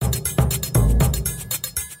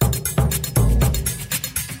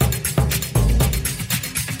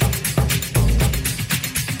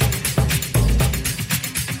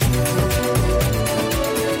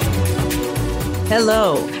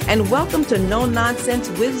Hello, and welcome to No Nonsense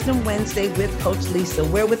Wisdom Wednesday with Coach Lisa,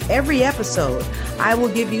 where with every episode, I will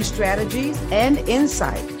give you strategies and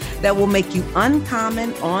insight that will make you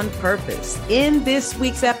uncommon on purpose. In this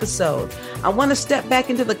week's episode, I want to step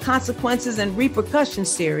back into the consequences and repercussions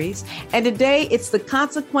series. And today it's the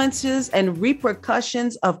consequences and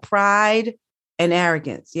repercussions of pride and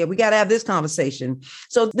arrogance. Yeah, we got to have this conversation.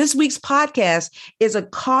 So this week's podcast is a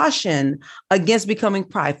caution against becoming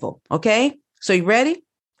prideful. Okay, so you ready?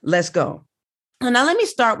 Let's go. Now, let me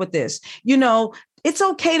start with this. It's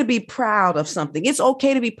okay to be proud of something. It's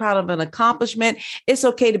okay to be proud of an accomplishment. It's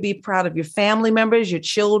okay to be proud of your family members, your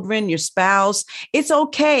children, your spouse. It's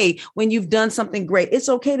okay when you've done something great. It's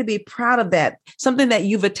okay to be proud of that, something that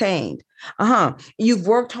you've attained. You've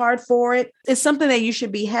worked hard for it. It's something that you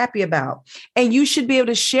should be happy about. And you should be able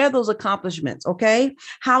to share those accomplishments, okay?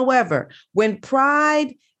 However, when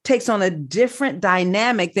pride takes on a different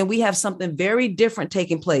dynamic, then we have something very different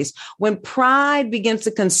taking place. When pride begins to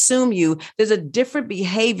consume you, there's a different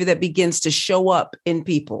behavior that begins to show up in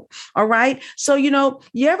people. All right. So,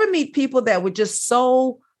 you ever meet people that were just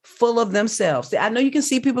so full of themselves? I know you can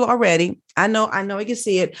see people already. I know you can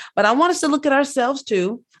see it, but I want us to look at ourselves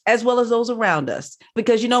too, as well as those around us,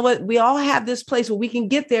 because you know what? We all have this place where we can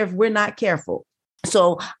get there if we're not careful.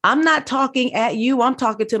 So I'm not talking at you. I'm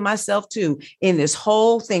talking to myself too in this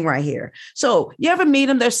whole thing right here. So you ever meet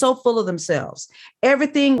them? They're so full of themselves.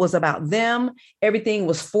 Everything was about them. Everything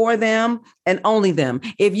was for them and only them.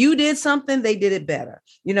 If you did something, they did it better.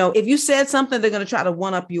 If you said something, they're going to try to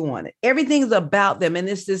one up you on it. Everything is about them. And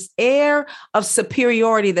it's this air of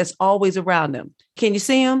superiority that's always around them. Can you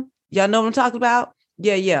see them? Y'all know what I'm talking about?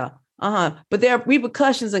 Yeah. But there are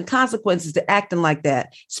repercussions and consequences to acting like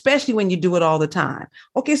that, especially when you do it all the time.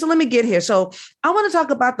 Okay, so let me get here. So I want to talk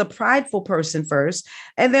about the prideful person first,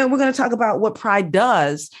 and then we're going to talk about what pride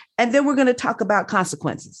does, and then we're going to talk about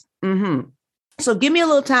consequences. So give me a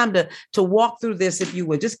little time to walk through this, if you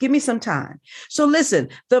would. Just give me some time. So listen,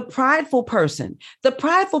 the prideful person,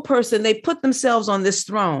 they put themselves on this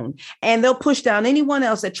throne, and they'll push down anyone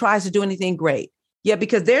else that tries to do anything great. Yeah,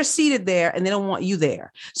 because they're seated there and they don't want you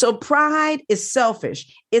there. So pride is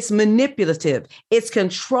selfish. It's manipulative. It's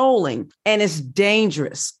controlling, and it's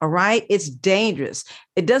dangerous. All right. It's dangerous.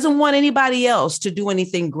 It doesn't want anybody else to do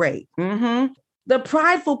anything great. The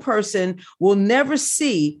prideful person will never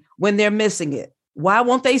see when they're missing it. Why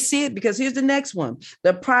won't they see it? Because here's the next one.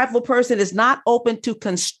 The prideful person is not open to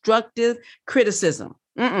constructive criticism.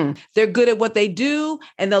 They're good at what they do,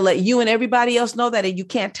 and they'll let you and everybody else know that, and you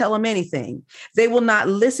can't tell them anything. They will not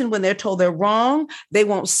listen when they're told they're wrong. They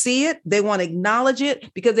won't see it. They won't acknowledge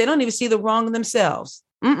it because they don't even see the wrong in themselves.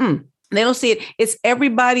 They don't see it. It's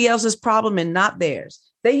everybody else's problem and not theirs.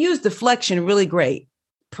 They use deflection really great.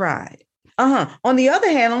 Pride. On the other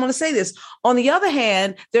hand, I'm going to say this. On the other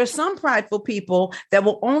hand, there's some prideful people that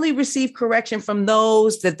will only receive correction from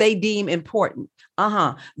those that they deem important.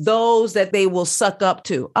 Those that they will suck up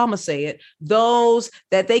to. I'm going to say it. Those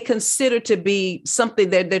that they consider to be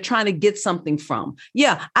something that they're trying to get something from.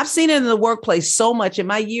 Yeah, I've seen it in the workplace so much. In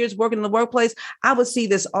my years working in the workplace, I would see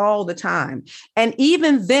this all the time. And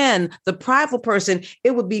even then, the prideful person,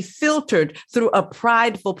 it would be filtered through a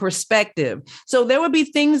prideful perspective. So there would be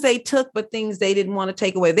things they took, but things they didn't want to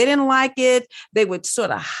take away. They didn't like it. They would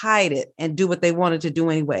sort of hide it and do what they wanted to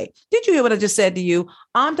do anyway. Did you hear what I just said to you?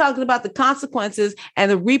 I'm talking about the consequences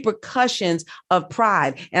and the repercussions of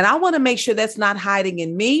pride. And I want to make sure that's not hiding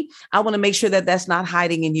in me. I want to make sure that that's not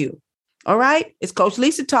hiding in you. All right. It's Coach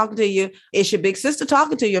Lisa talking to you. It's your big sister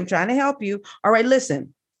talking to you. I'm trying to help you. All right.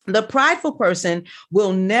 Listen, the prideful person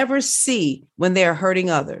will never see when they're hurting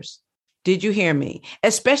others. Did you hear me?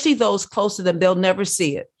 Especially those close to them. They'll never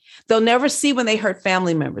see it. They'll never see when they hurt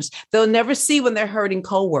family members. They'll never see when they're hurting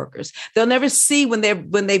coworkers. They'll never see when they've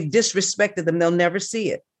disrespected them. They'll never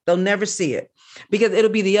see it. They'll never see it because it'll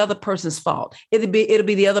be the other person's fault. It'll be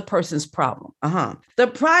the other person's problem. The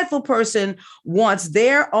prideful person wants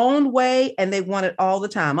their own way and they want it all the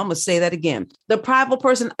time. I'm going to say that again. The prideful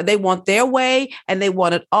person, they want their way and they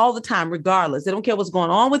want it all the time, regardless. They don't care what's going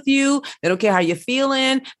on with you. They don't care how you're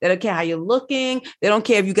feeling. They don't care how you're looking. They don't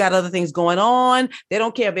care if you got other things going on. They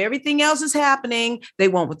don't care if everything else is happening. They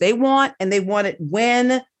want what they want and they want it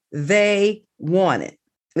when they want it.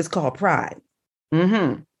 It's called pride.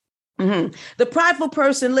 The prideful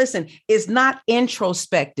person, listen, is not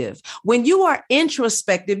introspective. When you are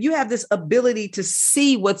introspective, you have this ability to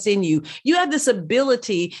see what's in you. You have this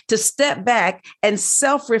ability to step back and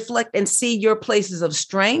self-reflect and see your places of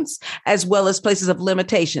strengths as well as places of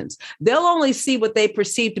limitations. They'll only see what they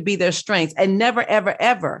perceive to be their strengths and never, ever,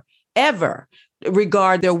 ever, ever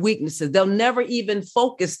regard their weaknesses. They'll never even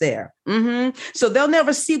focus there. So they'll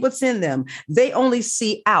never see what's in them. They only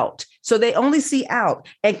see out. So they only see out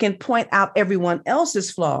and can point out everyone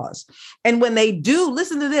else's flaws. And when they do,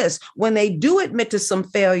 listen to this, when they do admit to some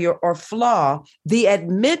failure or flaw, the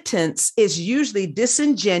admittance is usually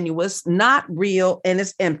disingenuous, not real, and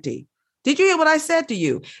it's empty. Did you hear what I said to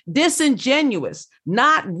you? Disingenuous,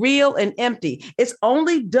 not real and empty. It's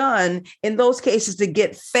only done in those cases to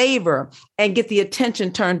get favor and get the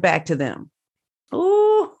attention turned back to them.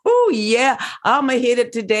 Ooh, yeah, I'm going to hit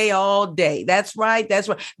it today all day. That's right. That's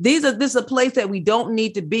right. This is a place that we don't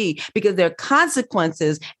need to be because there are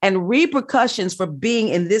consequences and repercussions for being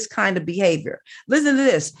in this kind of behavior. Listen to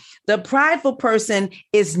this. The prideful person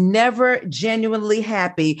is never genuinely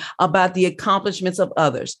happy about the accomplishments of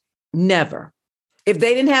others. Never. If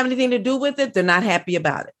they didn't have anything to do with it, they're not happy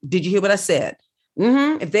about it. Did you hear what I said?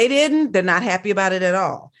 If they didn't, they're not happy about it at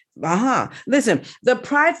all. Listen, the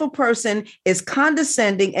prideful person is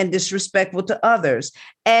condescending and disrespectful to others,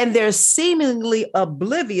 and they're seemingly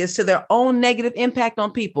oblivious to their own negative impact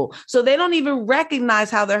on people. So they don't even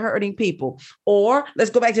recognize how they're hurting people. Or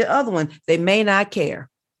let's go back to the other one. They may not care.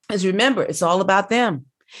 Because remember, it's all about them.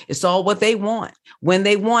 It's all what they want, when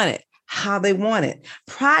they want it, how they want it.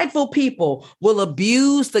 Prideful people will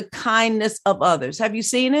abuse the kindness of others. Have you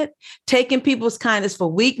seen it? Taking people's kindness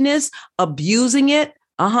for weakness, abusing it.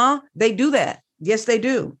 They do that. Yes, they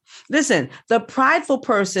do. Listen, the prideful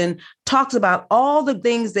person talks about all the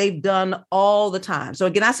things they've done all the time. So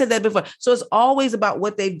again, I said that before. So it's always about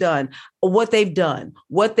what they've done, what they've done,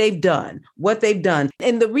 what they've done, what they've done.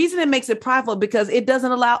 And the reason it makes it prideful because it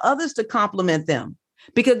doesn't allow others to compliment them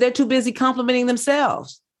because they're too busy complimenting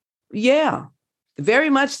themselves. Yeah,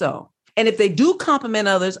 very much so. And if they do compliment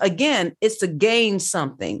others, again, it's to gain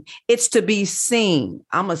something. It's to be seen.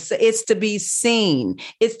 I'm going to say it's to be seen.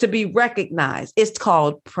 It's to be recognized. It's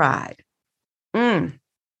called pride.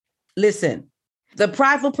 Listen, the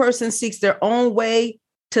prideful person seeks their own way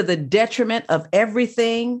to the detriment of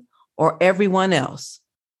everything or everyone else.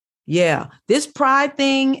 Yeah, this pride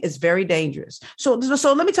thing is very dangerous. So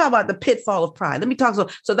let me talk about the pitfall of pride. Let me talk.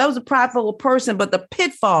 So that was a prideful person, but the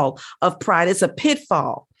pitfall of pride, it's a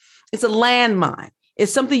pitfall. It's a landmine.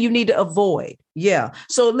 It's something you need to avoid. Yeah.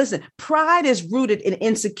 So listen, pride is rooted in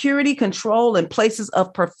insecurity, control, and places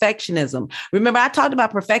of perfectionism. Remember, I talked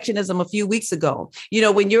about perfectionism a few weeks ago. You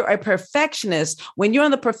know, when you're a perfectionist, when you're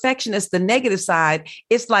on the perfectionist, the negative side,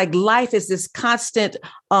 it's like life is this constant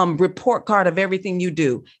report card of everything you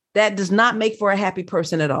do. That does not make for a happy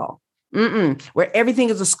person at all. Where everything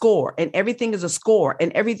is a score and everything is a score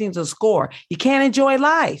and everything's a score. You can't enjoy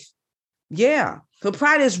life. Yeah. So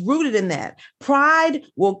pride is rooted in that. Pride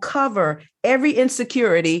will cover every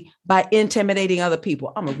insecurity by intimidating other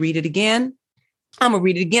people. I'm going to read it again. I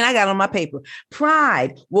got it on my paper.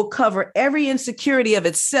 Pride will cover every insecurity of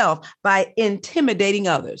itself by intimidating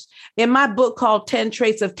others. In my book called 10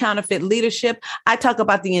 Traits of Counterfeit Leadership, I talk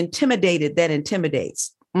about the intimidated that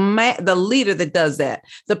intimidates. The leader that does that,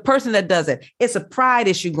 the person that does it. It's a pride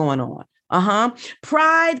issue going on.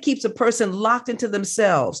 Pride keeps a person locked into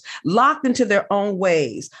themselves, locked into their own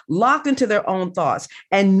ways, locked into their own thoughts,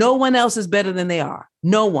 and no one else is better than they are.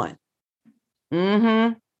 No one. They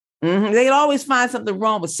can always find something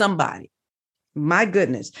wrong with somebody. My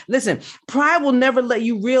goodness. Listen, pride will never let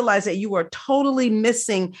you realize that you are totally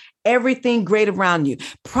missing everything great around you.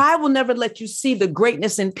 Pride will never let you see the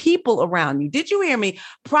greatness in people around you. Did you hear me?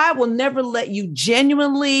 Pride will never let you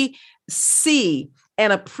genuinely see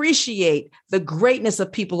and appreciate the greatness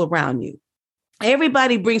of people around you.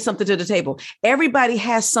 Everybody brings something to the table. Everybody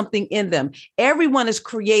has something in them. Everyone is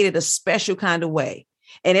created a special kind of way.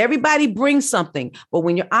 And everybody brings something. But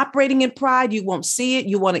when you're operating in pride, you won't see it.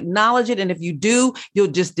 You won't acknowledge it. And if you do, you'll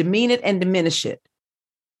just demean it and diminish it.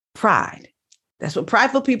 Pride. That's what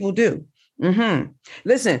prideful people do.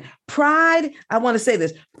 Listen, pride, I want to say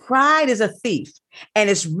this. Pride is a thief and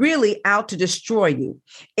it's really out to destroy you.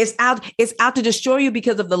 It's out to destroy you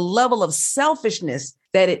because of the level of selfishness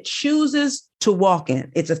that it chooses to walk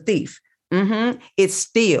in. It's a thief. It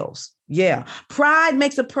steals. Yeah. Pride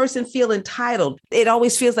makes a person feel entitled. It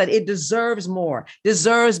always feels like it deserves more,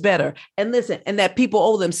 deserves better. And listen, and that people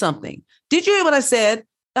owe them something. Did you hear what I said?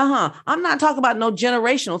 I'm not talking about no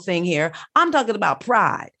generational thing here. I'm talking about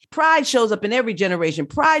pride. Pride shows up in every generation.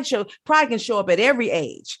 Pride can show up at every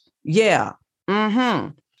age. Yeah.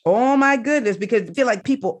 Oh my goodness, because I feel like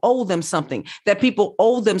people owe them something, that people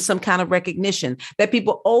owe them some kind of recognition, that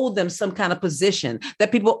people owe them some kind of position,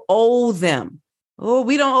 that people owe them. Oh,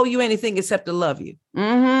 we don't owe you anything except to love you.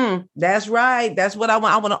 That's right. That's what I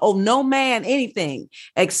want. I want to owe no man anything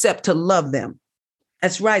except to love them.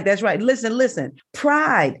 That's right. That's right. Listen.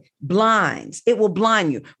 Pride blinds. It will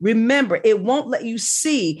blind you. Remember, it won't let you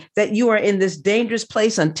see that you are in this dangerous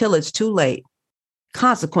place until it's too late.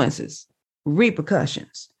 Consequences,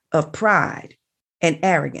 repercussions of pride and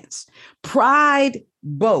arrogance. Pride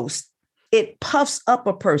boasts. It puffs up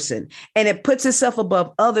a person and it puts itself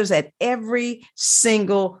above others at every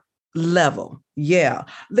single level. Yeah.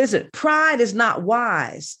 Listen, pride is not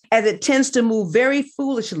wise as it tends to move very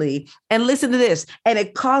foolishly. And listen to this, and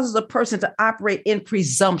it causes a person to operate in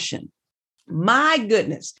presumption. My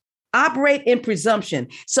goodness. Operate in presumption.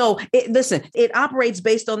 So it operates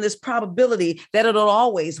based on this probability that it'll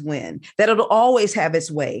always win, that it'll always have its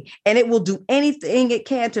way, and it will do anything it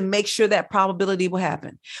can to make sure that probability will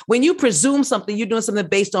happen. When you presume something, you're doing something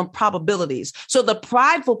based on probabilities. So the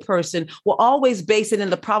prideful person will always base it in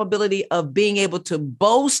the probability of being able to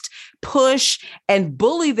boast, push, and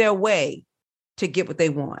bully their way to get what they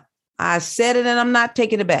want. I said it and I'm not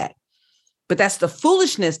taking it back. But that's the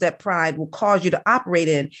foolishness that pride will cause you to operate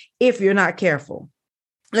in if you're not careful.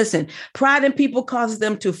 Listen, pride in people causes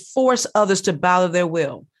them to force others to bow to their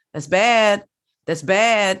will. That's bad. That's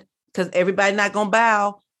bad because everybody's not going to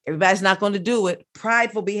bow. Everybody's not going to do it.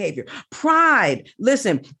 Prideful behavior. Pride,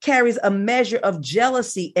 listen, carries a measure of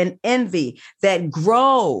jealousy and envy that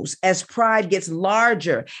grows as pride gets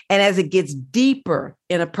larger and as it gets deeper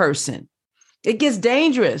in a person. It gets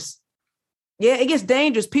dangerous. Yeah, it gets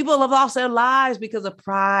dangerous. People have lost their lives because of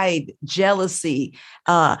pride, jealousy,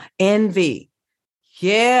 envy.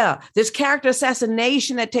 Yeah, there's character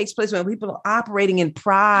assassination that takes place when people are operating in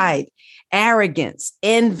pride, arrogance,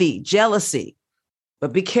 envy, jealousy.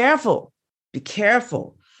 But be careful. Be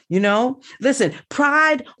careful. Listen,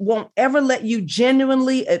 pride won't ever let you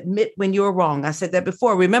genuinely admit when you're wrong. I said that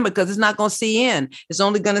before. Remember, because it's not going to see in. It's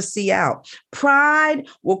only going to see out. Pride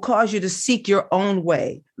will cause you to seek your own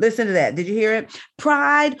way. Listen to that. Did you hear it?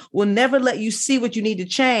 Pride will never let you see what you need to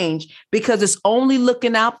change because it's only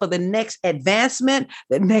looking out for the next advancement,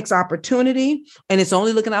 the next opportunity, and it's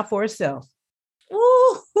only looking out for itself.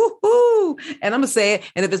 Ooh. And I'm going to say it.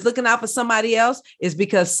 And if it's looking out for somebody else, it's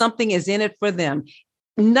because something is in it for them.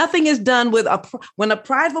 Nothing is done when a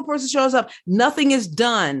prideful person shows up, nothing is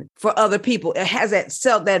done for other people. It has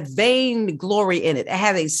that vain glory in it. It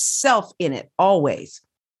has a self in it always.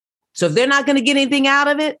 So if they're not going to get anything out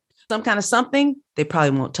of it, some kind of something, they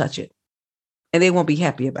probably won't touch it and they won't be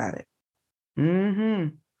happy about it.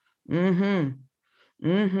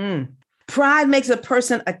 Pride makes a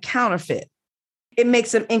person a counterfeit. It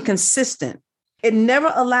makes them inconsistent. It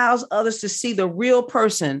never allows others to see the real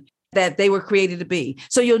person that they were created to be.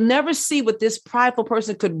 So you'll never see what this prideful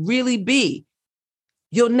person could really be.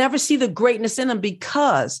 You'll never see the greatness in them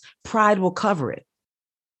because pride will cover it.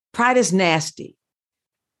 Pride is nasty.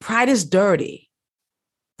 Pride is dirty.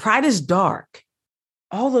 Pride is dark.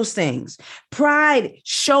 All those things. Pride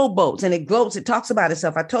showboats and it gloats. It talks about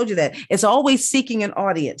itself. I told you that. It's always seeking an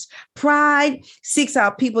audience. Pride seeks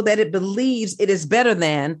out people that it believes it is better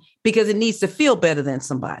than because it needs to feel better than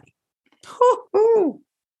somebody. Hoo-hoo.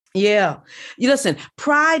 Yeah. Listen,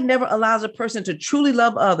 pride never allows a person to truly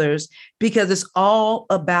love others because it's all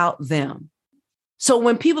about them. So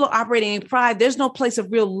when people are operating in pride, there's no place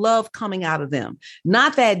of real love coming out of them.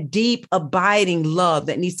 Not that deep, abiding love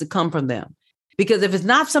that needs to come from them. Because if it's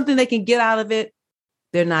not something they can get out of it,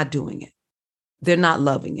 they're not doing it. They're not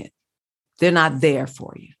loving it. They're not there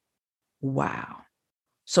for you. Wow.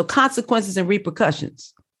 So consequences and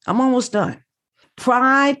repercussions. I'm almost done.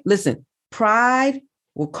 Pride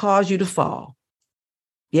will cause you to fall.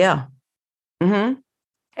 Yeah. And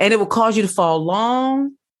it will cause you to fall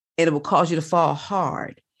long and it will cause you to fall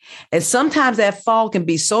hard. And sometimes that fall can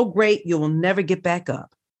be so great, you will never get back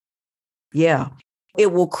up. Yeah.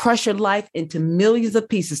 It will crush your life into millions of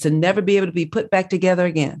pieces to never be able to be put back together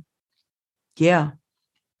again. Yeah.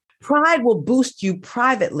 Pride will boost you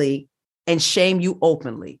privately and shame you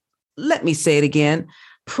openly. Let me say it again.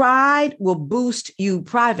 Pride will boost you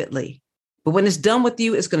privately. But when it's done with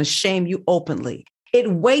you, it's going to shame you openly.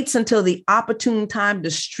 It waits until the opportune time to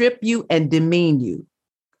strip you and demean you.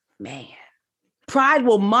 Man, pride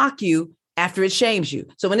will mock you after it shames you.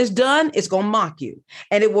 So when it's done, it's going to mock you.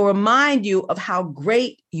 And it will remind you of how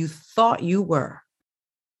great you thought you were.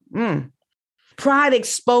 Pride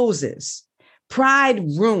exposes. Pride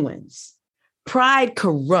ruins. Pride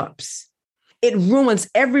corrupts. It ruins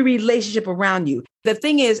every relationship around you. The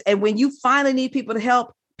thing is, and when you finally need people to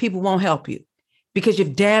help, people won't help you because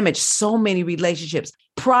you've damaged so many relationships.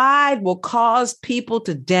 Pride will cause people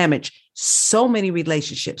to damage so many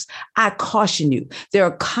relationships. I caution you, there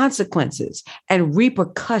are consequences and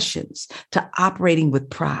repercussions to operating with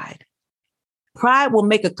pride. Pride will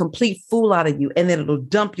make a complete fool out of you, and then it'll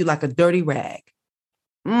dump you like a dirty rag.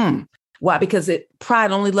 Why? Because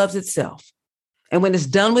pride only loves itself. And when it's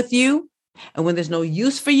done with you, and when there's no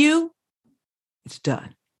use for you, it's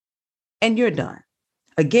done. And you're done.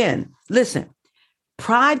 Again, listen,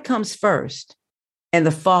 pride comes first and the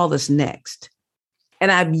fall is next.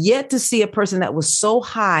 And I've yet to see a person that was so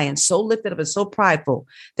high and so lifted up and so prideful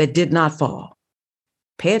that did not fall.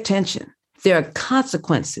 Pay attention. There are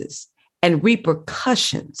consequences and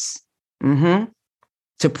repercussions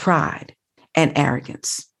to pride and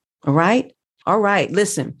arrogance. All right. All right.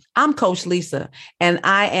 Listen, I'm Coach Lisa, and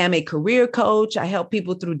I am a career coach. I help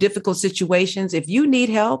people through difficult situations. If you need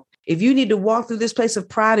help, if you need to walk through this place of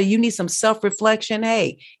pride, or you need some self-reflection,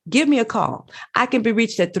 hey, give me a call. I can be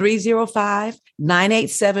reached at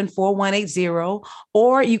 305-987-4180,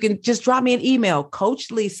 or you can just drop me an email,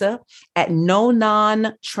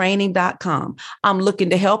 coachlisa@nonontraining.com. I'm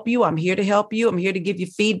looking to help you. I'm here to help you. I'm here to give you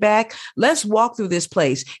feedback. Let's walk through this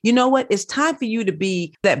place. You know what? It's time for you to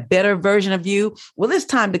be that better version of you. Well, it's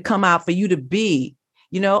time to come out for you to be,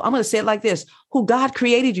 I'm going to say it like this, who God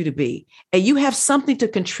created you to be. And you have something to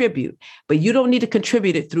contribute, but you don't need to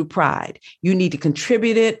contribute it through pride. You need to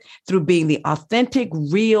contribute it through being the authentic,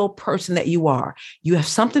 real person that you are. You have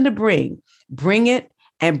something to bring it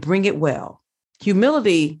and bring it well.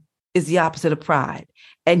 Humility is the opposite of pride.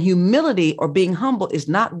 And humility, or being humble, is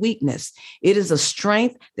not weakness. It is a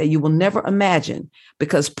strength that you will never imagine,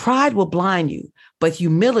 because pride will blind you. But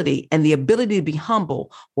humility and the ability to be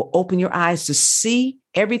humble will open your eyes to see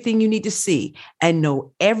everything you need to see, and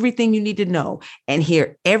know everything you need to know, and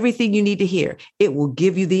hear everything you need to hear. It will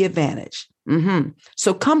give you the advantage.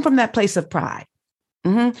 So come from that place of pride.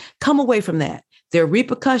 Come away from that. There are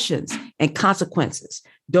repercussions and consequences.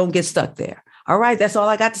 Don't get stuck there. All right. That's all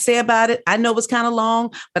I got to say about it. I know it's kind of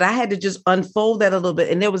long, but I had to just unfold that a little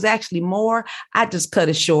bit. And there was actually more. I just cut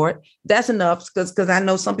it short. That's enough, because I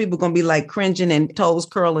know some people are going to be like cringing and toes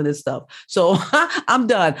curling and stuff. So I'm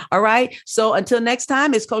done. All right. So until next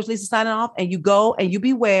time, it's Coach Lisa signing off, and you go and you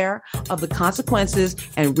beware of the consequences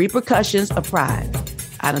and repercussions of pride.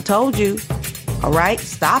 I done told you. All right.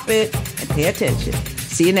 Stop it and pay attention.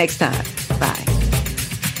 See you next time. Bye.